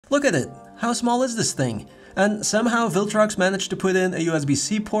Look at it, how small is this thing? And somehow Viltrox managed to put in a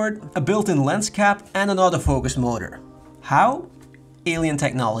USB-C port, a built-in lens cap and an autofocus motor. How? Alien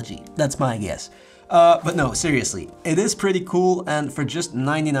technology, that's my guess. But no, seriously, it is pretty cool and for just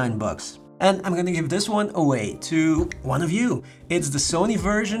 99 bucks. And I'm gonna give this one away to one of you. It's the Sony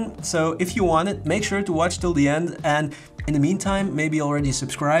version, so if you want it, make sure to watch till the end, and in the meantime, maybe already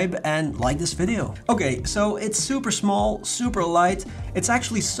subscribe and like this video. Okay, so it's super small, super light. It's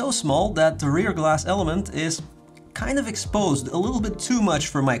actually so small that the rear glass element is kind of exposed a little bit too much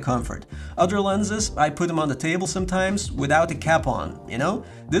for my comfort. Other lenses, I put them on the table sometimes without a cap on, you know?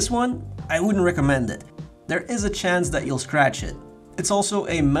 This one, I wouldn't recommend it. There is a chance that you'll scratch it. It's also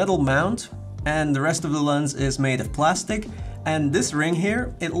a metal mount and the rest of the lens is made of plastic, and this ring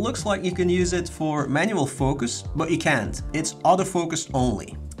here, it looks like you can use it for manual focus, but you can't. It's autofocus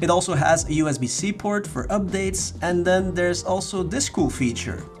only. It also has a USB-C port for updates, and then there's also this cool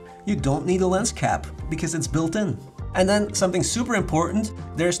feature. You don't need a lens cap because it's built in. And then something super important,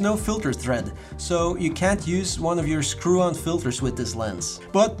 there's no filter thread, so you can't use one of your screw-on filters with this lens.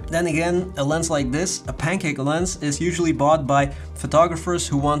 But then again, a lens like this, a pancake lens, is usually bought by photographers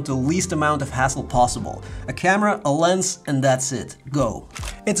who want the least amount of hassle possible. A camera, a lens, and that's it. Go.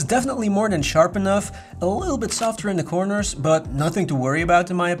 It's definitely more than sharp enough, a little bit softer in the corners, but nothing to worry about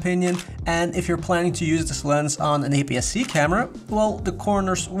in my opinion. And if you're planning to use this lens on an APS-C camera, well, the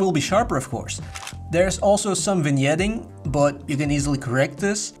corners will be sharper of course. There's also some vignetting, but you can easily correct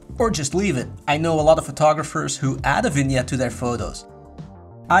this or just leave it. I know a lot of photographers who add a vignette to their photos.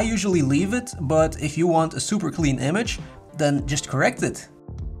 I usually leave it, but if you want a super clean image, then just correct it.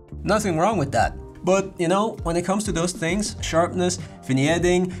 Nothing wrong with that. But you know, when it comes to those things, sharpness,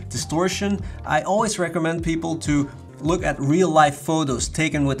 vignetting, distortion, I always recommend people to look at real-life photos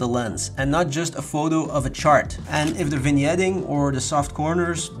taken with the lens and not just a photo of a chart. And if the vignetting or the soft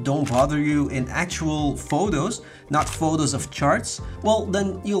corners don't bother you in actual photos, not photos of charts, well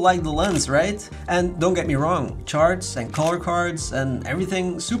then you like the lens, right? And don't get me wrong, charts and color cards and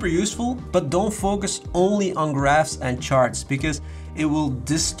everything super useful, but don't focus only on graphs and charts because it will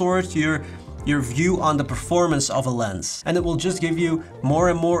distort your view on the performance of a lens, and it will just give you more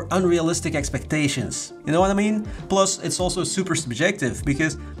and more unrealistic expectations. You know what I mean? Plus, it's also super subjective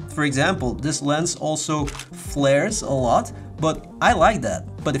because, for example, this lens also flares a lot, but I like that.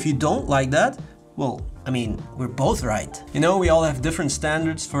 But if you don't like that, well, I mean, we're both right. You know, we all have different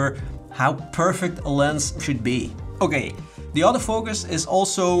standards for how perfect a lens should be. Okay, the autofocus is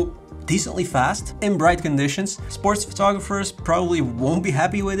also decently fast in bright conditions. Sports photographers probably won't be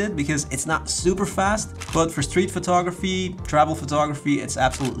happy with it because it's not super fast, but for street photography, travel photography, it's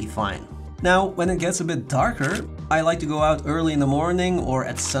absolutely fine. Now, when it gets a bit darker, I like to go out early in the morning or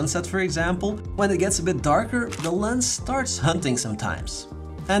at sunset, for example. When it gets a bit darker, the lens starts hunting sometimes.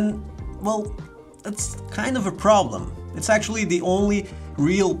 And, well, that's kind of a problem. It's actually the only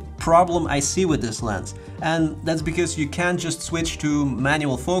real problem I see with this lens. And that's because you can't just switch to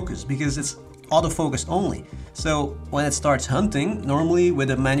manual focus because it's autofocus only. So when it starts hunting, normally with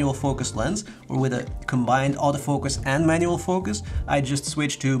a manual focus lens or with a combined autofocus and manual focus, I just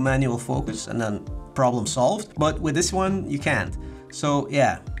switch to manual focus and then problem solved. But with this one, you can't. So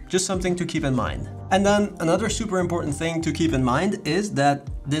yeah, just something to keep in mind. And then another super important thing to keep in mind is that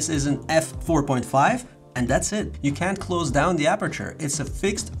this is an f4.5. And that's it. You can't close down the aperture. It's a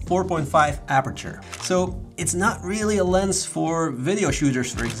fixed 4.5 aperture. So it's not really a lens for video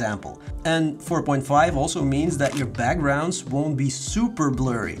shooters, for example. And 4.5 also means that your backgrounds won't be super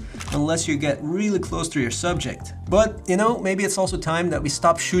blurry unless you get really close to your subject. But you know, maybe it's also time that we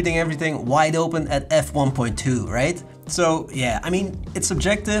stop shooting everything wide open at f1.2, right? So yeah, I mean, it's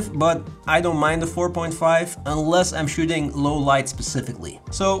subjective, but I don't mind the 4.5 unless I'm shooting low light specifically.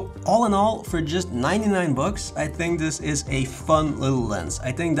 So all in all, for just 99 bucks, I think this is a fun little lens.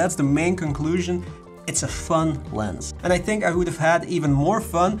 I think that's the main conclusion. It's a fun lens. And I think I would have had even more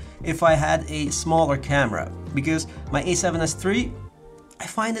fun if I had a smaller camera, because my A7S III, I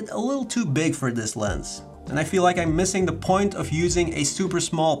find it a little too big for this lens. And I feel like I'm missing the point of using a super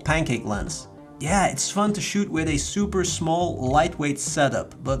small pancake lens. Yeah, it's fun to shoot with a super small, lightweight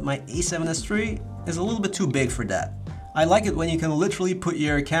setup, but my A7S III is a little bit too big for that. I like it when you can literally put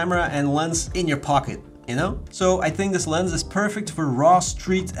your camera and lens in your pocket, you know? So I think this lens is perfect for raw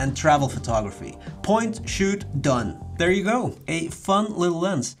street and travel photography. Point, shoot, done. There you go, a fun little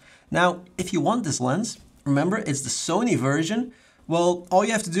lens. Now, if you want this lens, remember it's the Sony version. Well, all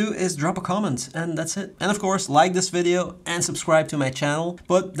you have to do is drop a comment and that's it. And of course, like this video and subscribe to my channel,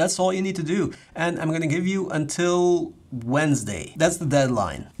 but that's all you need to do. And I'm gonna give you until Wednesday. That's the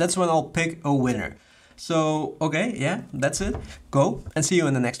deadline. That's when I'll pick a winner. So, okay, yeah, that's it. Go and see you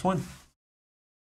in the next one.